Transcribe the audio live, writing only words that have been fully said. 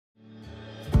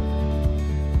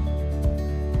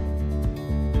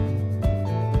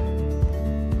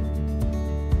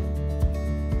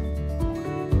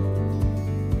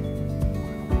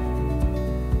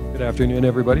Good afternoon,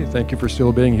 everybody. Thank you for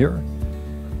still being here.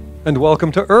 And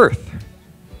welcome to Earth.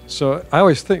 So I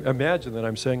always imagine that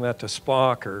I'm saying that to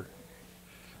Spock or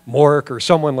Mork or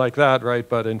someone like that, right?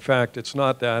 But in fact, it's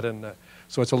not that. And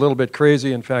so it's a little bit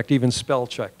crazy. In fact, even spell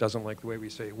check doesn't like the way we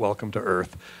say welcome to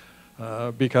Earth.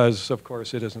 Because, of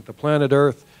course, it isn't the planet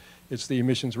Earth. It's the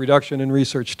Emissions Reduction and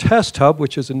Research Test Hub,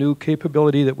 which is a new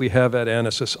capability that we have at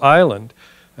Anasis Island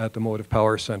at the Motive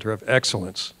Power Center of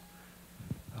Excellence.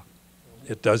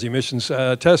 It does emissions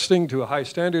testing to a high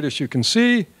standard, as you can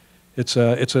see. It's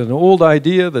an old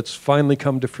idea that's finally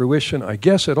come to fruition. I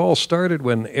guess it all started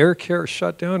when air care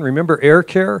shut down. Remember air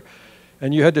care?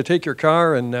 And you had to take your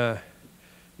car and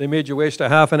they made you waste a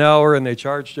half an hour and they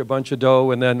charged you a bunch of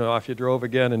dough and then off you drove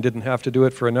again and didn't have to do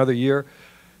it for another year.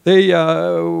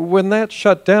 When that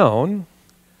shut down,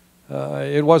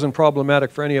 it wasn't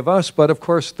problematic for any of us, but of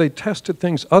course they tested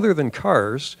things other than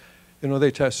cars. You know,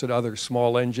 they tested other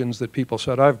small engines that people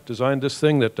said, I've designed this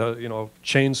thing that, you know,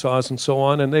 chainsaws and so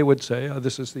on, and they would say,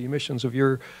 this is the emissions of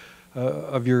your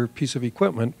piece of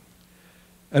equipment.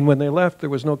 And when they left, there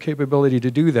was no capability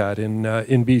to do that in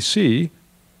BC.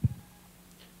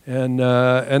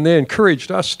 And they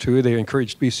encouraged us to, they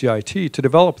encouraged BCIT to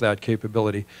develop that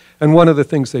capability. And one of the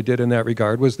things they did in that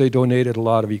regard was they donated a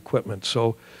lot of equipment.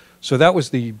 So that was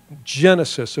the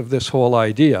genesis of this whole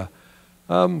idea.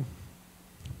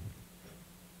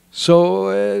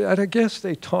 I guess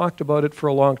they talked about it for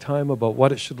a long time, about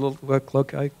what it should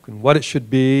look like and what it should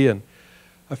be, and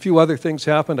a few other things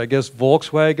happened. I guess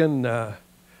Volkswagen,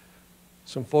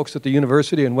 some folks at the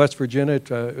university in West Virginia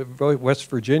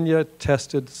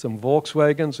tested some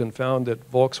Volkswagens and found that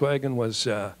Volkswagen was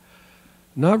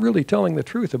not really telling the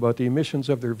truth about the emissions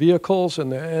of their vehicles,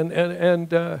 and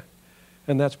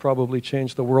that's probably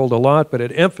changed the world a lot, but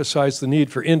it emphasized the need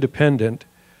for independent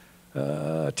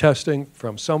testing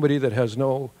from somebody that has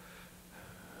no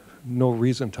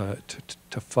reason to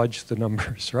fudge the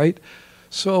numbers, right?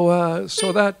 So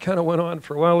that kind of went on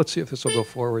for a while. Let's see if this will go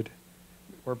forward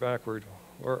or backward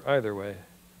or either way.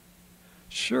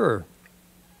 Sure.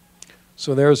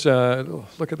 So there's,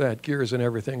 look at that, gears and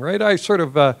everything, right? I sort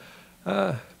of,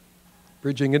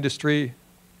 bridging industry,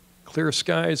 clear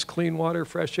skies, clean water,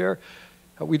 fresh air.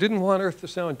 We didn't want Earth to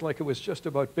sound like it was just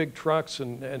about big trucks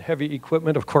and heavy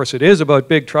equipment. Of course, it is about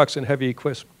big trucks and heavy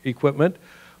equipment,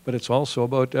 but it's also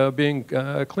about being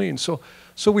clean. So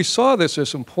we saw this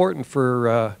as important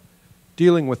for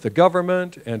dealing with the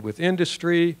government and with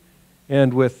industry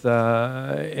and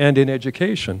and in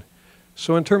education.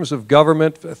 So in terms of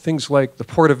government, things like the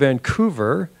Port of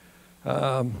Vancouver,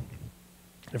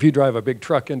 if you drive a big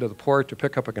truck into the port to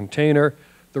pick up a container,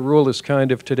 the rule is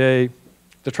kind of today,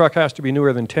 the truck has to be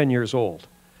newer than 10 years old.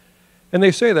 And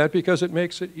they say that because it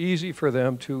makes it easy for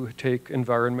them to take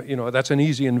environment, you know, that's an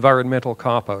easy environmental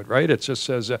cop-out, right? It just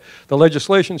says the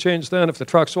legislation changed then. If the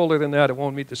truck's older than that, it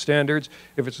won't meet the standards.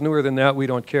 If it's newer than that, we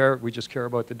don't care. We just care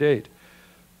about the date.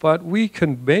 But we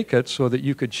can make it so that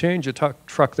you could change a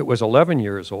truck that was 11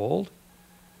 years old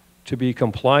to be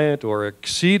compliant or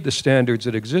exceed the standards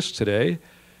that exist today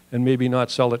and maybe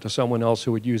not sell it to someone else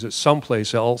who would use it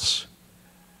someplace else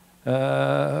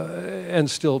and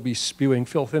still be spewing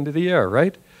filth into the air,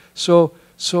 right? Scrap,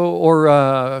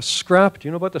 do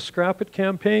you know about the Scrap It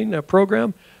campaign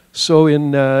program? So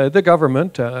in the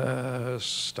government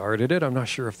started it. I'm not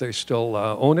sure if they still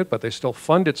own it, but they still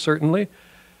fund it certainly.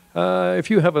 If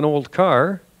you have an old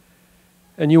car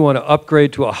and you want to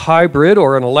upgrade to a hybrid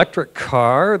or an electric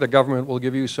car, the government will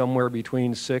give you somewhere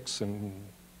between $3,000 and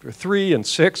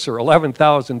 $6,000 or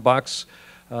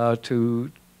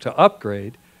 $11,000 to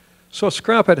upgrade. So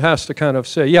Scrap It has to kind of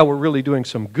say, yeah, we're really doing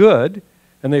some good.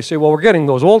 And they say, well, we're getting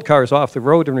those old cars off the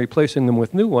road and replacing them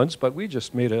with new ones, but we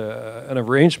just made an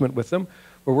arrangement with them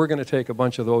where we're going to take a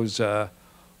bunch of those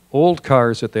old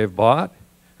cars that they've bought,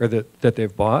 or that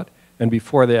they've bought, and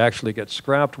before they actually get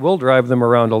scrapped, we'll drive them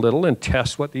around a little and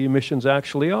test what the emissions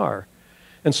actually are.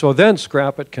 And so then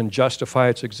Scrap It can justify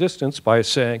its existence by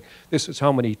saying, this is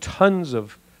how many tons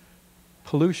of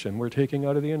pollution we're taking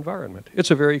out of the environment.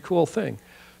 It's a very cool thing.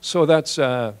 So that's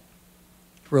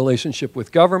relationship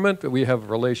with government. We have a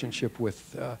relationship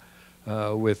with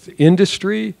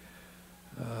industry.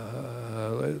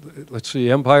 Let's see,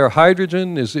 Empire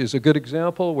Hydrogen is a good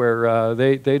example where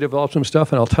they develop some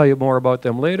stuff, and I'll tell you more about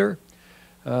them later.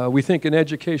 We think in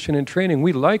education and training,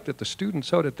 we like that the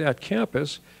students out at that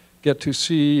campus get to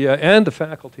see, and the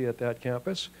faculty at that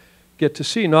campus, get to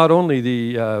see not only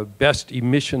the best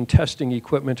emission testing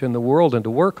equipment in the world and to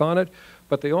work on it,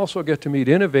 but they also get to meet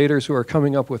innovators who are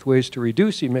coming up with ways to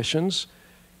reduce emissions,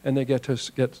 and they get to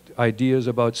get ideas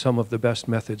about some of the best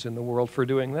methods in the world for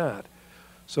doing that.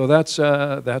 So that's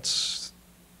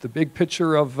the big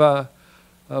picture of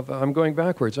I'm going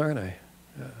backwards, aren't I?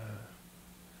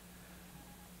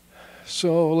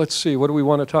 So let's see, what do we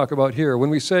want to talk about here? When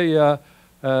we say at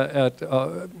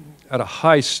a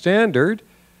high standard,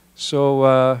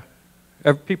 so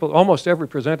almost every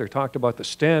presenter talked about the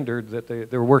standard that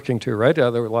they're working to, right?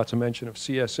 There were lots of mention of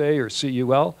CSA or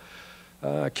CUL.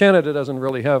 Canada doesn't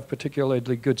really have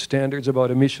particularly good standards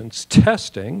about emissions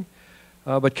testing,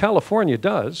 but California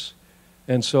does.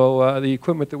 And so the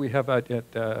equipment that we have at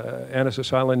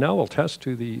Annacis Island now will test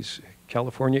to these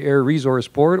California Air Resource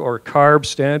Board, or CARB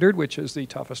standard, which is the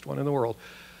toughest one in the world.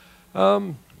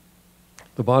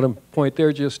 The bottom point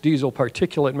there, just diesel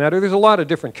particulate matter. There's a lot of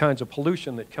different kinds of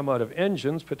pollution that come out of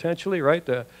engines, potentially, right?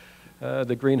 The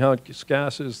greenhouse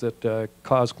gases that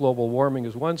cause global warming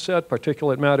is one set.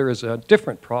 Particulate matter is a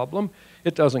different problem.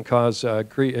 It doesn't cause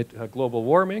global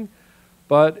warming,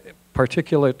 but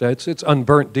particulate, it's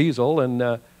unburnt diesel,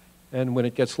 and when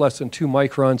it gets less than 2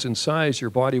 microns in size, your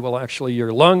body will actually,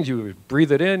 your lungs, you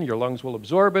breathe it in, your lungs will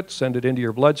absorb it, send it into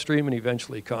your bloodstream, and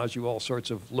eventually cause you all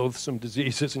sorts of loathsome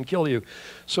diseases and kill you.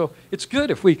 So it's good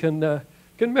if we can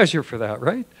measure for that,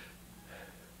 right?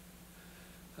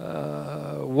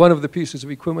 One of the pieces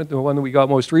of equipment, the one that we got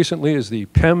most recently, is the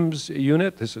PEMS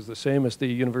unit. This is the same as the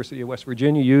University of West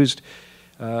Virginia used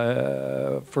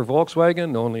for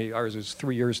Volkswagen, only ours is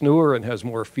 3 years newer and has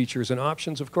more features and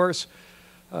options, of course.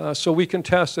 So we can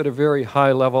test at a very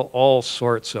high level all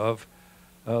sorts of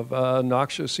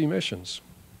noxious emissions.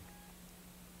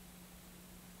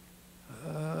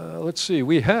 Let's see,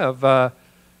 we have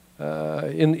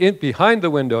behind the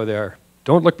window there,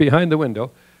 don't look behind the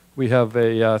window, we have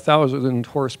a 1,000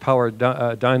 horsepower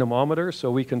dynamometer,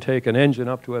 so we can take an engine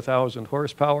up to 1,000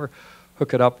 horsepower,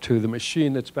 hook it up to the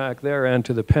machine that's back there and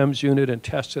to the PEMS unit and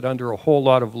test it under a whole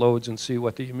lot of loads and see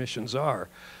what the emissions are.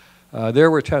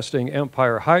 There we're testing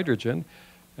Empire Hydrogen,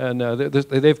 and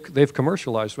they've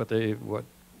commercialized what they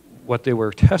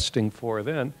were testing for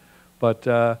then, but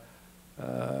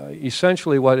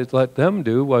essentially what it let them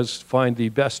do was find the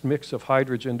best mix of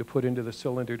hydrogen to put into the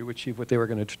cylinder to achieve what they were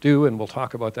going to do, and we'll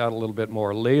talk about that a little bit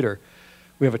more later.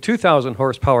 We have a 2,000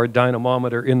 horsepower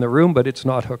dynamometer in the room, but it's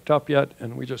not hooked up yet,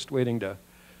 and we're just waiting to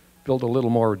build a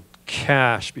little more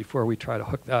cache before we try to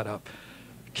hook that up.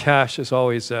 Cache is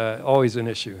always an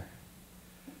issue.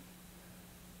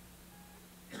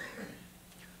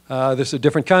 This is a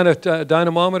different kind of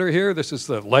dynamometer here. This is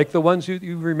like the ones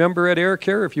you remember at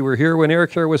ERRTH, if you were here when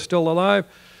ERRTH was still alive.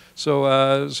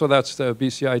 So that's the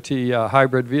BCIT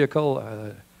hybrid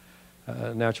vehicle,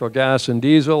 natural gas and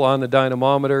diesel on the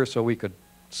dynamometer, so we could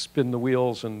spin the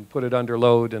wheels and put it under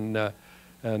load and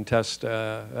test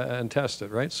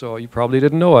it, right? So you probably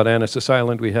didn't know at Annacis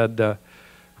Island we had a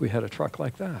truck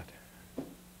like that.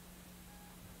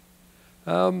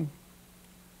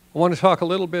 I want to talk a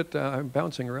little bit, I'm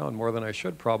bouncing around more than I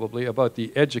should probably, about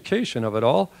the education of it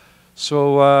all.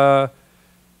 So, of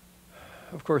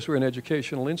course, we're an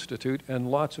educational institute,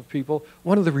 and lots of people,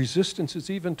 one of the resistances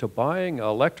even to buying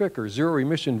electric or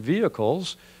zero-emission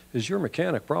vehicles is your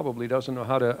mechanic probably doesn't know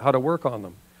how to work on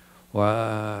them.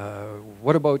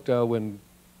 What about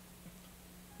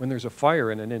when there's a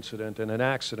fire in an incident and an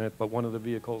accident, but one of the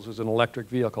vehicles is an electric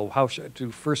vehicle? How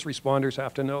do first responders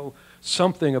have to know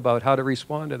something about how to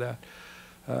respond to that?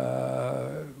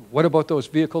 What about those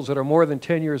vehicles that are more than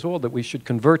 10 years old that we should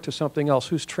convert to something else?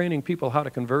 Who's training people how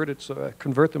to convert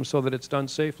them so that it's done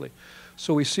safely?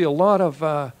 So we see a lot of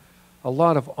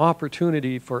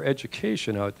opportunity for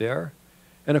education out there.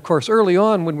 And of course, early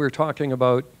on when we were talking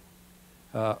about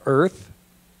ERRTH,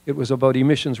 it was about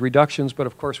emissions reductions, but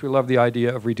of course we love the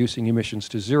idea of reducing emissions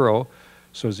to zero.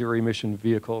 So zero emission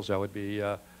vehicles, that would be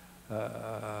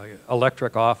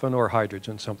electric often, or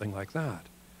hydrogen, something like that.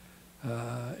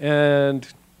 And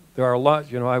there are a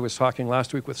lot, I was talking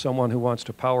last week with someone who wants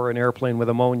to power an airplane with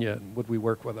ammonia, and would we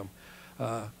work with them?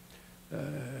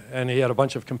 And he had a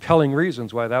bunch of compelling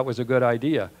reasons why that was a good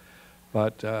idea,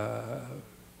 but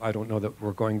I don't know that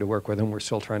we're going to work with him. We're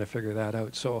still trying to figure that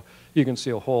out. So you can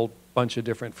see a whole bunch of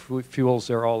different fuels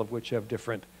there, all of which have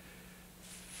different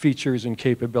features and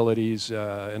capabilities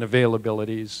and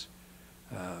availabilities.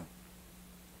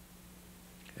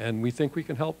 And we think we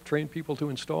can help train people to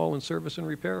install and service and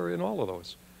repair in all of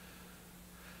those.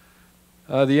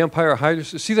 The Empire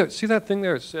Hydrogen, see that thing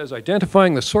there? It says,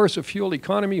 identifying the source of fuel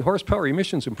economy, horsepower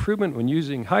emissions improvement when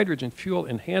using hydrogen fuel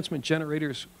enhancement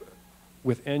generators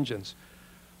with engines.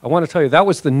 I want to tell you, that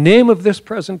was the name of this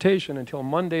presentation until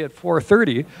Monday at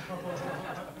 4:30,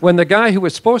 when the guy who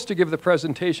was supposed to give the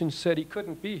presentation said he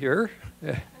couldn't be here,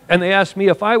 and they asked me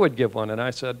if I would give one, and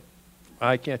I said,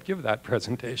 I can't give that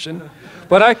presentation,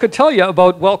 but I could tell you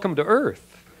about Welcome to Earth.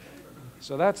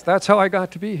 So that's how I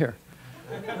got to be here.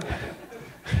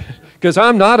 Because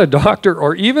I'm not a doctor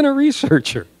or even a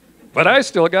researcher, but I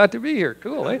still got to be here.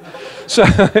 Cool, eh?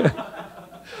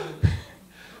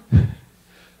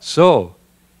 So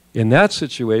in that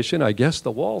situation, I guess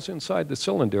the walls inside the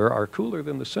cylinder are cooler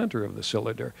than the center of the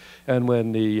cylinder. And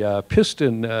when the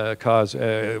piston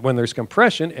when there's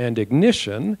compression and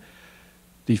ignition,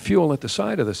 the fuel at the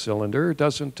side of the cylinder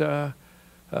doesn't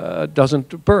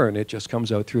burn. It just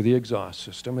comes out through the exhaust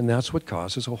system, and that's what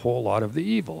causes a whole lot of the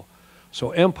evil.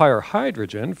 So Empire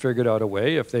Hydrogen figured out a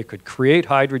way, if they could create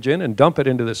hydrogen and dump it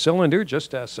into the cylinder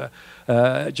just as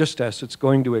it's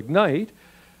going to ignite,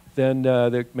 then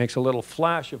that makes a little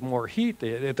flash of more heat.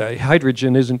 The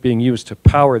hydrogen isn't being used to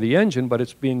power the engine, but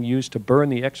it's being used to burn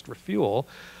the extra fuel,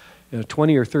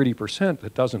 20 or 30%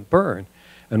 that doesn't burn.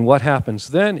 And what happens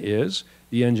then is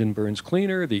the engine burns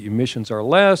cleaner, the emissions are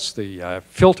less, the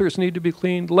filters need to be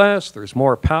cleaned less, there's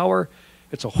more power.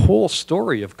 It's a whole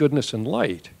story of goodness and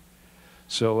light.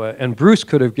 So, and Bruce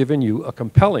could have given you a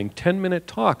compelling 10-minute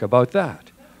talk about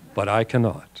that, but I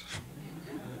cannot.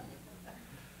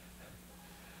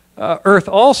 Earth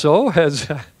also has,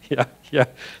 yeah,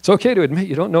 it's okay to admit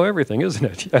you don't know everything, isn't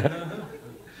it? Yeah.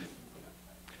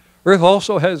 Earth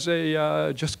also has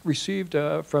just received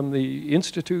from the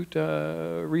Institute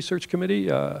Research Committee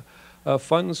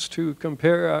funds to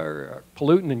compare our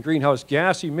pollutant and greenhouse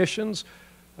gas emissions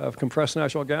of compressed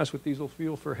natural gas with diesel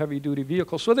fuel for heavy-duty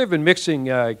vehicles. So they've been mixing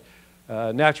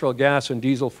natural gas and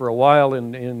diesel for a while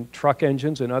in truck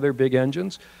engines and other big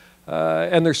engines.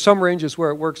 And there's some ranges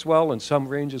where it works well and some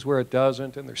ranges where it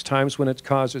doesn't, and there's times when it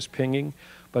causes pinging.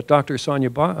 But Dr. Sonia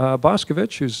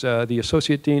Boscovich, who's the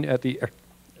Associate Dean at the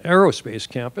Aerospace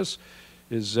campus,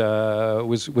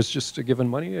 was just given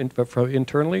money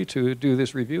internally to do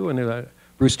this review, and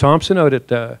Bruce Thompson out at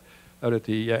the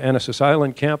Annacis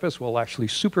Island campus will actually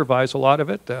supervise a lot of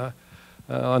it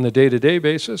on the day-to-day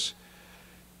basis.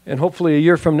 And hopefully a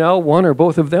year from now, one or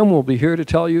both of them will be here to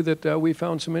tell you that we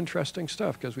found some interesting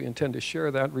stuff, because we intend to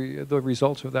share that the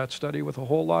results of that study with a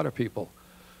whole lot of people.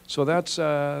 So that's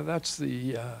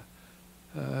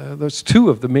those two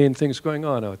of the main things going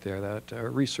on out there, that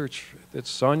research that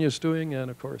Sonia's doing,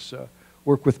 and of course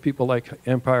work with people like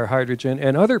Empire Hydrogen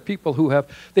and other people who have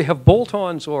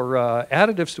bolt-ons or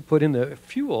additives to put in the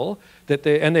fuel that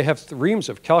they have reams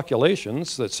of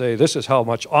calculations that say this is how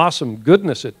much awesome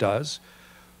goodness it does.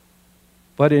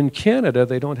 But in Canada,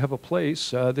 they don't have a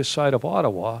place this side of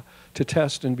Ottawa to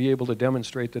test and be able to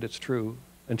demonstrate that it's true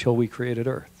until we created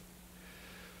Earth.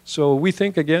 So we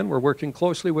think, again, we're working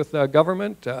closely with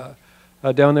government.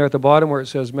 Down there at the bottom where it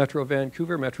says Metro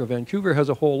Vancouver has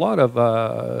a whole lot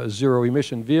of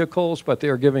zero-emission vehicles, but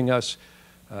they're giving us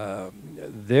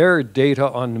their data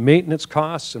on maintenance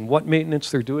costs and what maintenance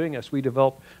they're doing as we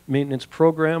develop maintenance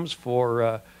programs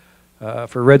for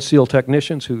Red Seal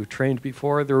technicians who trained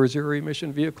before there were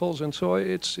zero-emission vehicles, and so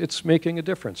it's making a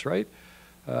difference, right?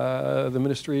 The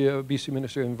BC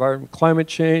Ministry of Environment and Climate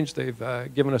Change, they've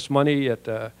given us money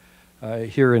at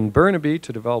here in Burnaby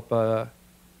to develop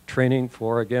training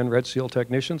for, again, Red Seal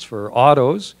technicians for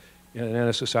autos in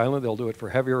Annacis Island. They'll do it for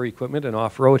heavier equipment and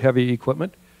off-road heavy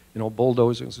equipment,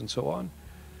 bulldozers and so on.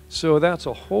 So that's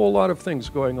a whole lot of things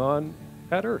going on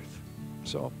at Earth.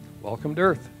 So welcome to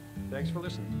Earth. Thanks for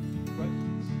listening.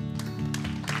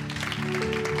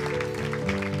 Bye.